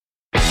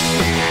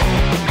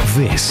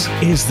This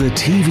is the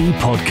TV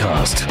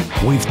podcast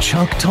with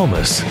Chuck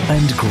Thomas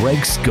and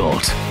Greg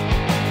Scott.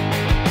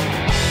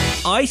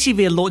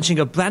 ITV are launching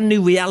a brand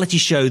new reality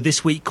show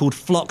this week called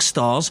Flock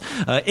Stars.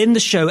 In the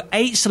show,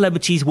 8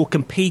 celebrities will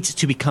compete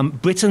to become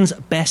Britain's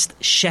best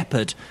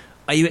shepherd.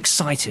 Are you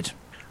excited?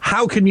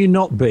 How can you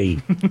not be?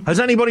 Has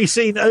anybody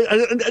seen...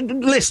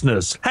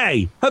 listeners,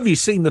 hey, have you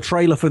seen the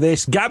trailer for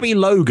this? Gabby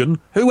Logan,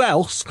 who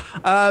else?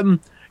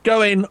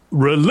 Going,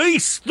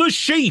 release the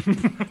sheep.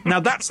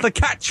 Now, that's the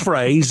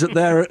catchphrase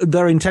that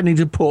they're intending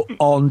to put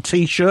on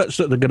T-shirts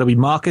that they're going to be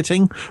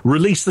marketing.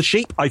 Release the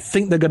sheep. I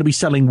think they're going to be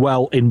selling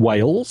well in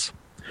Wales.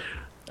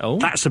 Oh,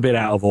 that's a bit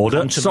out of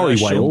order. Sorry,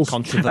 Wales.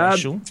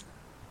 Controversial.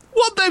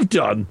 What they've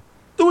done...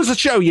 There was a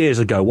show years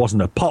ago,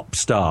 wasn't it? Pop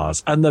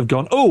Stars. And they've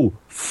gone, oh,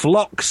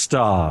 Flock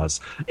Stars.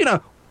 You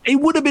know,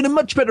 it would have been a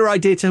much better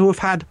idea to have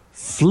had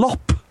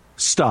Flop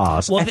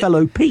Stars. Well,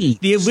 F-L-O-P.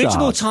 The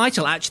original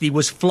title actually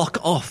was Flock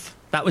Off.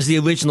 That was the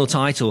original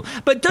title.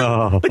 But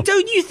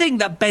don't you think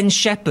that Ben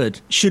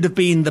Shepherd should have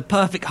been the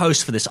perfect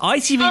host for this?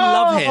 ITV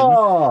love him,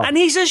 and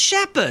he's a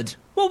shepherd.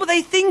 What were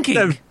they thinking?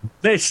 They've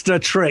missed a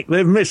trick.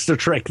 They've missed a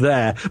trick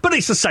there. But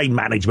it's the same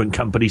management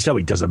company, so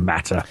it doesn't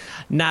matter.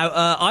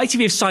 Now,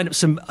 ITV have signed up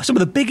some of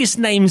the biggest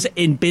names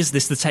in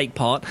business to take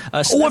part.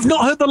 I've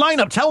not heard the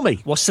lineup. Tell me.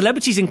 Well,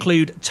 celebrities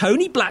include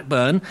Tony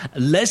Blackburn,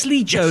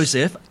 Leslie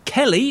Joseph,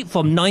 Kelly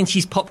from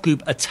 90s pop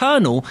group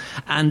Eternal,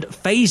 and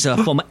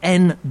Phaser from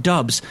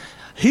N-Dubs.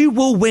 Who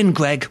will win,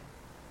 Greg?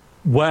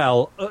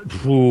 Well,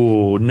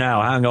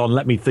 now, hang on.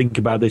 Let me think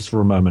about this for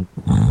a moment.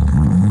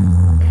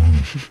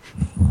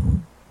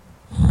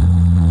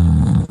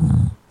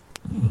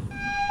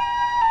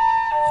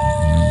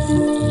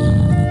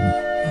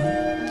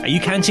 Are you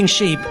counting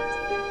sheep?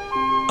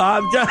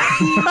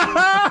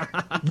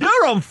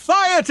 You're on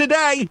fire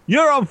today.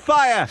 You're on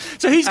fire.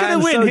 So who's going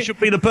to win? So should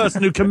be the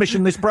person who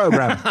commissioned this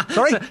programme.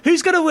 Sorry? So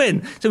who's going to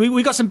win? So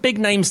we've got some big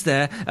names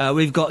there.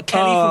 We've got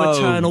Kelly from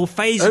Eternal,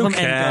 Phaser from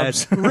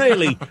N-Dubs. N-Dubs.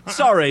 Really?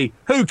 Sorry.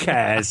 Who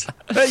cares?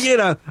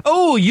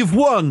 You've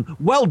won.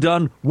 Well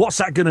done. What's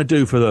that going to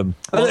do for them?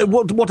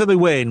 What do they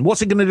win?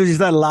 What's it going to do to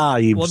their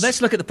lives? Well,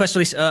 let's look at the press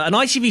release. An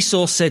ITV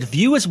source said,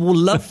 viewers will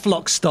love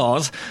Flock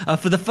Stars.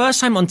 For the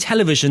first time on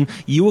television,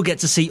 you will get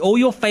to see all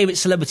your favourite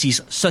celebrities,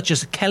 such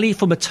as Kelly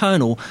from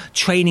Eternal,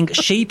 training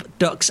sheep,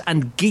 ducks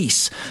and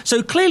geese.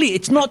 So clearly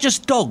it's not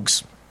just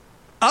dogs.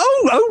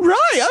 Oh,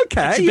 right,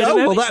 okay.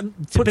 Well, that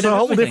puts a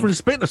whole different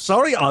spin.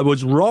 Sorry, I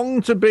was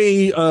wrong to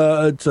be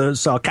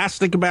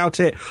sarcastic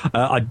about it.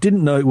 I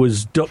didn't know it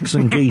was ducks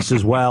and geese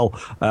as well.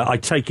 I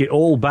take it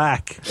all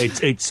back.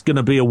 It's going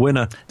to be a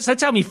winner. So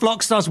tell me,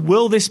 Flock Stars,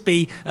 will this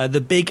be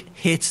the big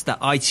hit that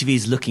ITV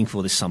is looking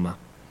for this summer?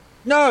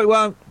 No, it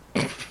won't.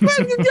 Who's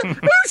going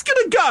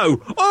to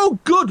go? Oh,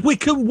 good, we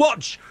can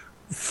watch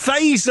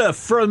Phaser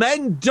from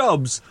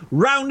N-Dubs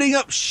rounding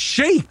up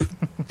sheep.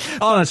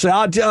 Honestly,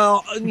 and I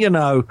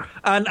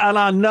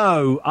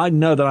know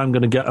that I'm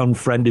going to get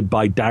unfriended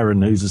by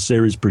Darren, who's a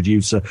series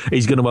producer.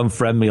 He's going to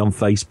unfriend me on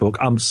Facebook.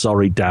 I'm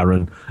sorry,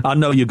 Darren. I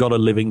know you've got a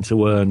living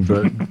to earn,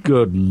 but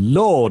good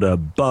Lord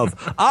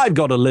above, I've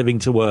got a living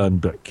to earn,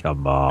 but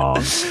come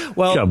on.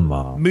 Well, come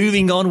on.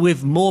 Moving on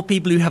with more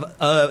people who have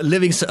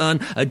livings to earn.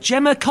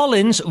 Gemma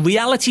Collins,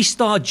 reality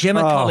star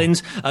Gemma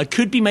Collins,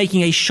 could be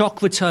making a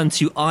shock return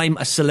to I'm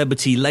a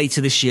Celebrity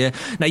later this year.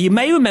 Now, you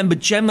may remember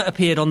Gemma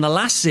appeared on the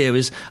last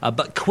series,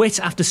 but quit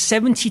after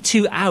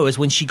 72 hours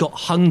when she got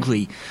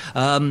hungry.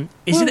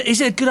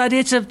 Is it a good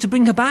idea to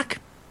bring her back?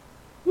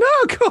 No,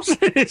 of course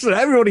it isn't.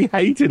 Everybody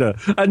hated her.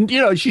 And,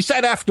 she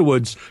said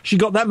afterwards she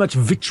got that much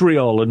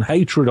vitriol and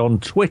hatred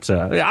on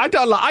Twitter. I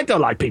don't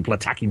like people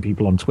attacking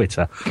people on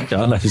Twitter,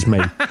 unless it's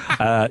me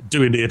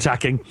doing the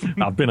attacking.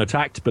 I've been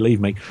attacked, believe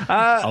me.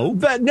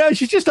 But no,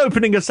 she's just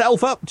opening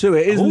herself up to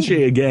it, isn't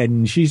she,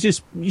 again?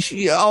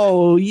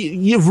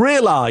 You've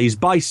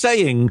realised by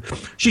saying...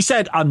 She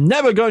said, I'm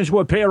never going to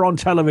appear on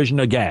television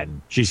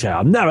again. She said,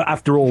 I'm never,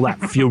 after all that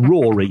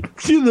furore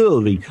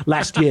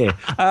last year.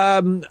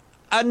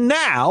 And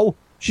now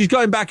she's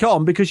going back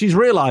on because she's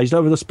realised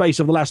over the space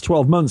of the last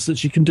 12 months that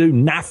she can do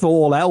naff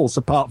all else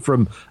apart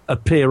from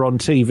appear on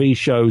TV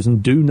shows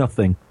and do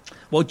nothing.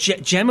 Well,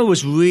 Gemma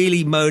was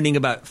really moaning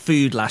about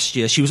food last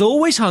year. She was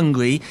always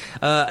hungry,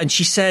 and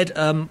she said,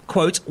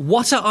 quote,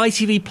 "What are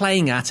ITV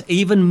playing at?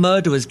 Even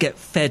murderers get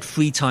fed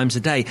 3 times a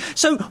day."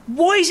 So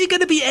why is it going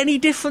to be any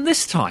different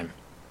this time?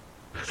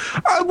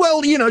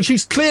 Well,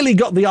 she's clearly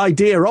got the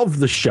idea of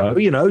the show.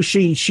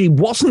 She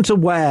wasn't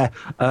aware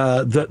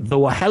that there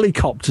were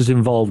helicopters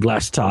involved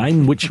last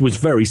time, which was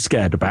very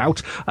scared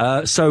about.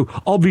 So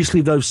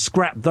obviously they've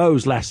scrapped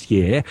those last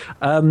year.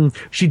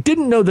 She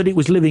didn't know that it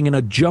was living in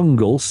a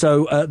jungle,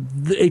 so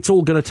it's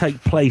all going to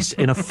take place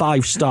in a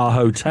 5-star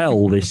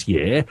hotel this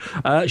year.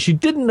 She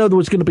didn't know there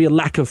was going to be a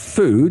lack of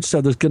food, so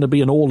there's going to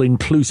be an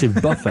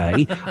all-inclusive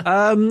buffet.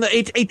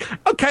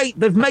 Okay,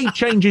 they've made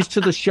changes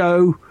to the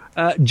show.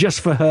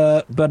 Just for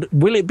her, but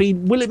will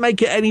it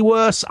make it any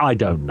worse? I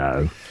don't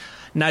know.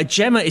 Now,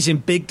 Gemma is in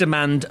big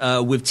demand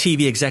with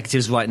TV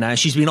executives right now.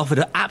 She's been offered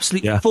an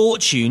absolute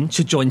fortune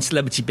to join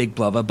Celebrity Big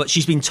Brother, but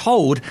she's been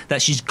told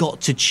that she's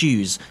got to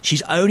choose.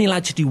 She's only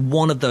allowed to do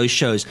one of those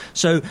shows.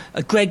 So,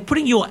 Greg,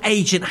 putting your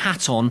agent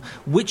hat on,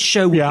 which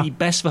show would be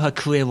best for her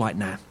career right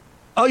now?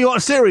 Oh, you want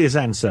a serious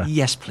answer?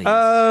 Yes, please.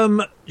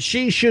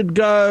 She should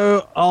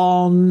go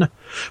on...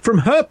 From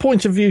her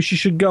point of view, she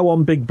should go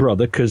on Big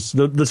Brother, because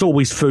there's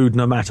always food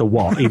no matter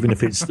what, even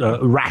if it's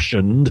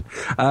rationed.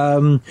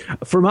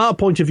 From our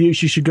point of view,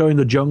 she should go in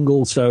the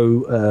jungle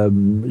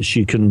so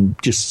she can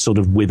just sort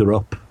of wither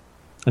up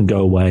and go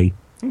away.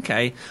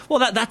 Okay.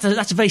 Well,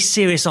 that's a very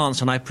serious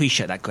answer, and I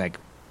appreciate that, Greg.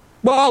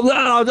 Well,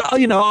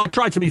 I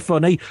tried to be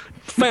funny,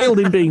 failed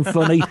in being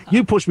funny.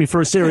 You pushed me for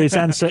a serious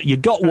answer. You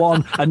got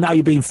one, and now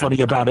you're being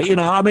funny about it.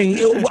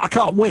 I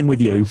can't win with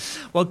you.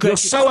 Well, Greg, you're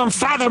so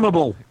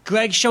unfathomable.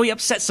 Greg, shall we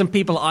upset some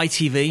people at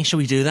ITV? Shall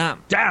we do that?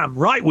 Damn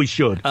right we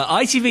should.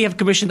 ITV have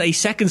commissioned a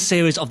second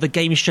series of the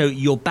game show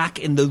You're Back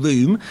in the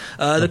Room.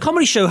 The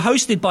comedy show,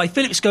 hosted by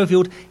Philip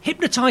Schofield,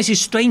 hypnotises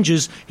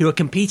strangers who are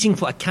competing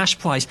for a cash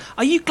prize.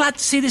 Are you glad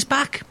to see this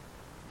back?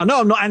 I know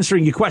I'm not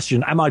answering your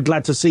question. Am I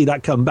glad to see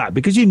that come back?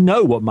 Because you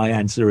know what my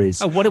answer is.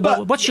 Oh,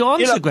 what's your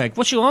answer, Greg?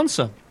 What's your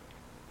answer?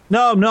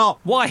 No, I'm not.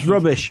 Why? It's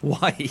rubbish.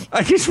 Why?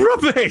 It's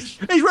rubbish.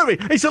 It's rubbish.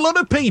 It's a lot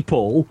of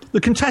people.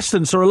 The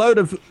contestants are a load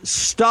of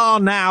Star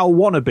Now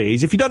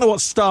wannabes. If you don't know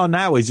what Star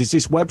Now is, it's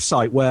this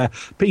website where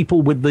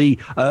people with the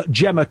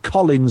Gemma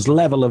Collins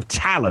level of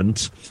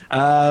talent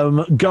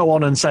go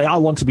on and say, I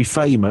want to be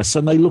famous.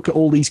 And they look at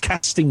all these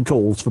casting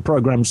calls for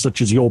programmes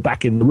such as You're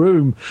Back in the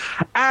Room.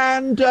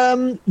 And,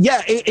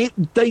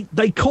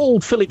 they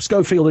called Philip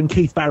Schofield and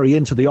Keith Barry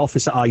into the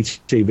office at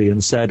ITV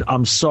and said,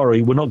 I'm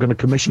sorry, we're not going to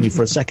commission you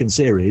for a second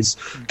series.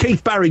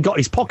 Keith Barry got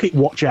his pocket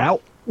watch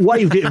out,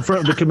 waved it in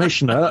front of the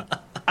commissioner,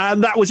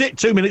 and that was it.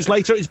 2 minutes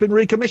later, it's been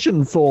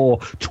recommissioned for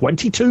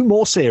 22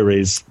 more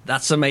series.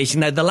 That's amazing.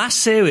 Now, the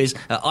last series,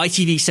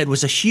 ITV said,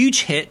 was a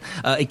huge hit.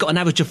 It got an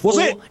average of 4.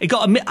 It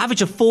got an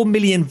average of 4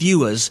 million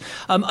viewers.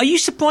 Are you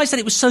surprised that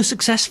it was so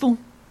successful?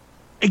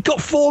 It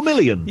got 4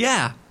 million?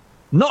 Yeah.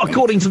 Not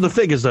according to the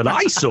figures that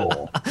I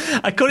saw.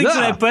 According to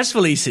their press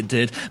release, it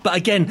did. But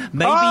again,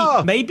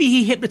 maybe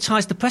he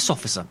hypnotised the press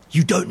officer.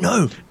 You don't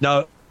know.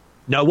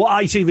 No, what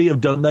ITV have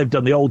done, they've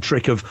done the old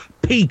trick of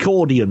peak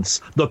audience.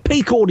 The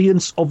peak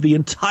audience of the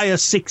entire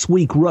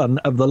 6-week run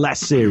of the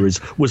last series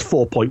was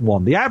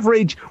 4.1. The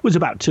average was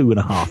about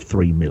 2.5,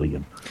 3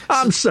 million.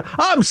 I'm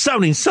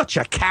sounding such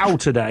a cow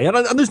today, and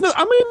I'm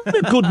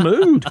in a good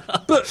mood.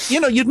 But,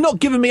 you've not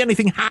given me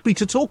anything happy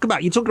to talk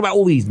about. You're talking about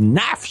all these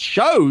naff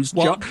shows,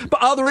 Chuck,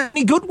 but are there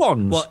any good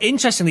ones? Well,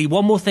 interestingly,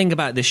 one more thing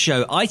about this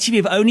show. ITV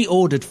have only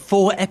ordered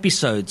 4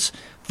 episodes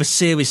for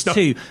Series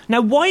 2. Now,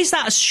 why is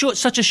that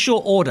such a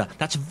short order?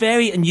 That's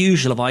very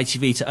unusual of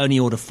ITV to only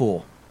order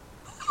 4.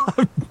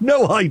 I've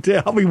no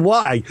idea. I mean,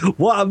 why?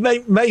 Well,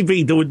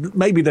 maybe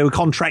they were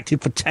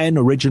contracted for 10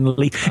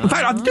 originally. In fact,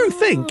 I do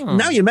think,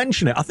 now you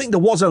mention it, I think there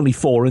was only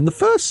 4 in the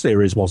first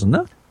series, wasn't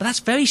there? But that's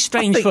very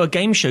strange for a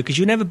game show, because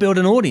you never build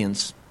an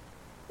audience.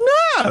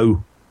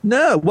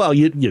 No, well,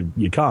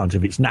 you can't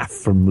if it's naff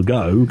from the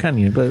go, can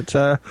you? But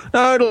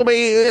no,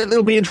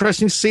 it'll be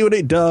interesting to see what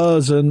it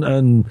does,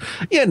 and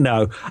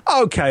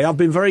okay, I've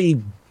been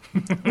very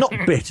not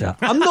bitter.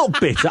 I'm not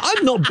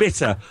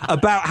bitter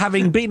about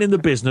having been in the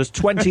business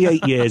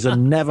 28 years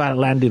and never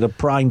landed a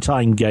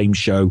primetime game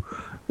show.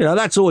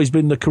 That's always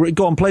been the career.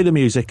 Go on, play the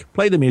music.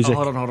 Play the music.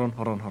 Oh, hold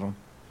on.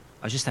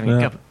 I was just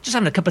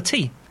having a cup of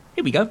tea.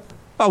 Here we go.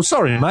 Oh,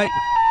 sorry, mate.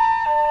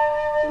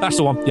 That's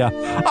the one, yeah.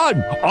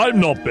 I'm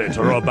not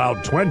bitter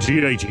about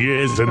 28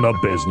 years in the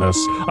business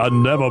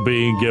and never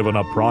being given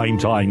a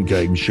primetime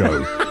game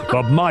show.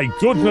 But my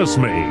goodness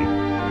me.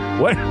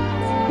 Wait,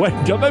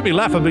 don't make me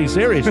laugh and be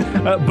serious.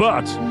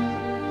 But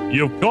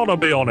you've got to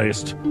be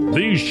honest.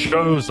 These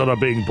shows that are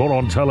being put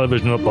on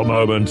television at the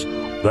moment,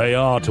 they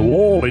are, to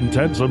all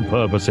intents and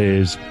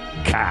purposes,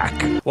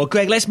 cack. Well,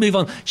 Greg, let's move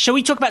on. Shall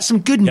we talk about some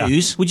good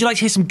news? Would you like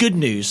to hear some good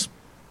news?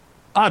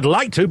 I'd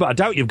like to, but I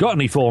doubt you've got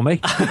any for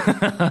me.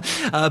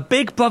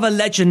 Big Brother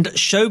legend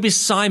Showbiz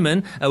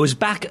Simon was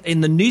back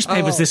in the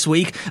newspapers this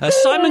week.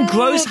 Simon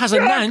Gross has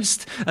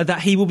announced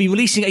that he will be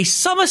releasing a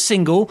summer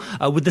single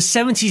with the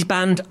 70s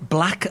band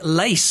Black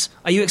Lace.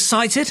 Are you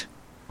excited?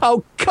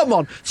 Oh, come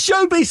on.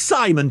 Showbiz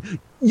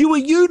Simon, you are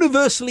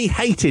universally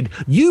hated.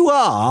 You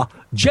are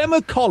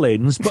Gemma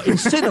Collins, but in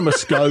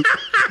CinemaScope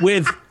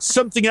with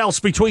something else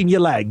between your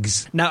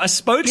legs. Now, a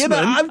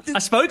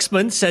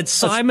spokesman said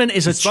Simon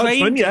is a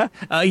trained.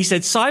 He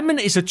said Simon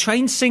is a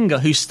trained singer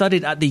who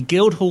studied at the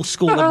Guildhall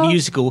School of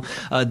Musical.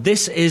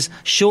 This is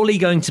surely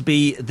going to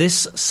be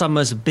this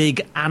summer's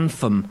big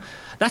anthem.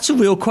 That's a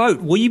real quote.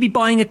 Will you be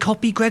buying a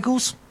copy,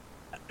 Greggles?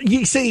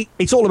 You see,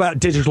 it's all about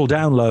digital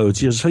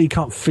downloads, so you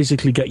can't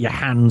physically get your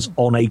hands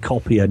on a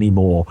copy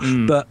anymore.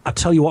 But I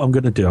tell you what I'm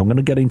going to do. I'm going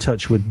to get in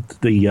touch with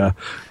the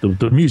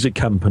music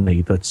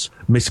company that's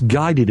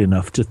misguided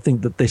enough to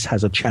think that this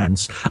has a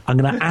chance. I'm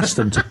going to ask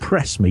them to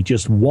press me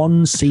just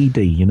one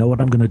CD. You know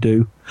what I'm going to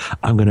do?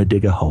 I'm going to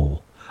dig a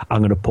hole. I'm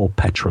going to pour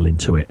petrol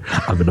into it.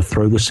 I'm going to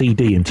throw the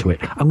CD into it.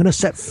 I'm going to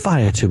set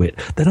fire to it.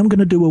 Then I'm going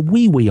to do a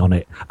wee-wee on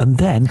it. And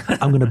then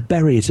I'm going to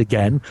bury it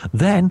again.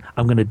 Then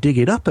I'm going to dig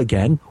it up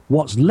again.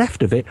 What's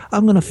left of it,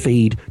 I'm going to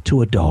feed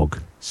to a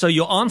dog. So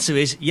your answer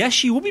is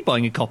yes, you will be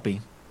buying a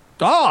copy.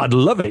 Oh, I'd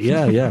love it.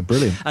 Yeah,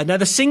 brilliant. Now,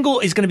 the single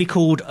is going to be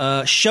called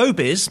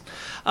Showbiz.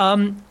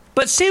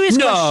 But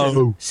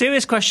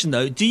serious question,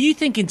 though. Do you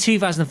think in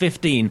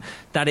 2015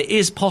 that it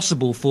is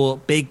possible for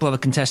Big Brother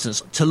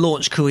contestants to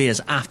launch careers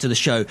after the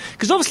show?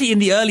 Because obviously in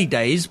the early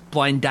days,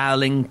 Brian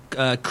Dowling,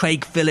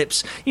 Craig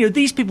Phillips,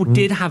 these people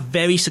did have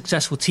very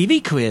successful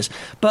TV careers.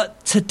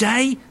 But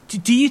today,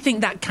 do you think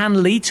that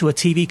can lead to a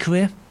TV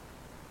career?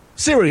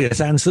 Serious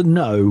answer,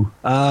 no.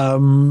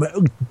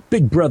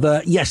 Big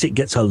Brother, yes, it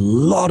gets a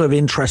lot of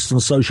interest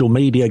on social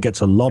media, gets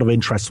a lot of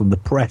interest from the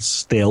press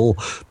still,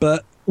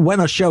 but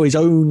when a show is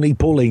only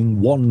pulling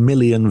 1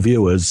 million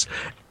viewers,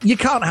 you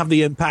can't have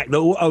the impact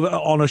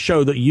on a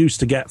show that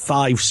used to get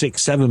 5,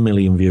 6, 7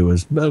 million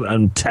viewers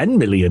and 10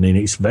 million in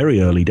its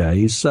very early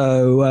days.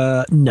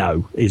 So,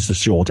 no, is the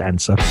short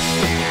answer.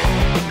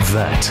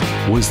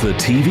 That was the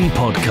TV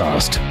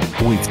podcast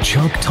with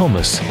Chuck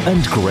Thomas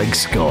and Greg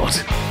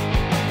Scott.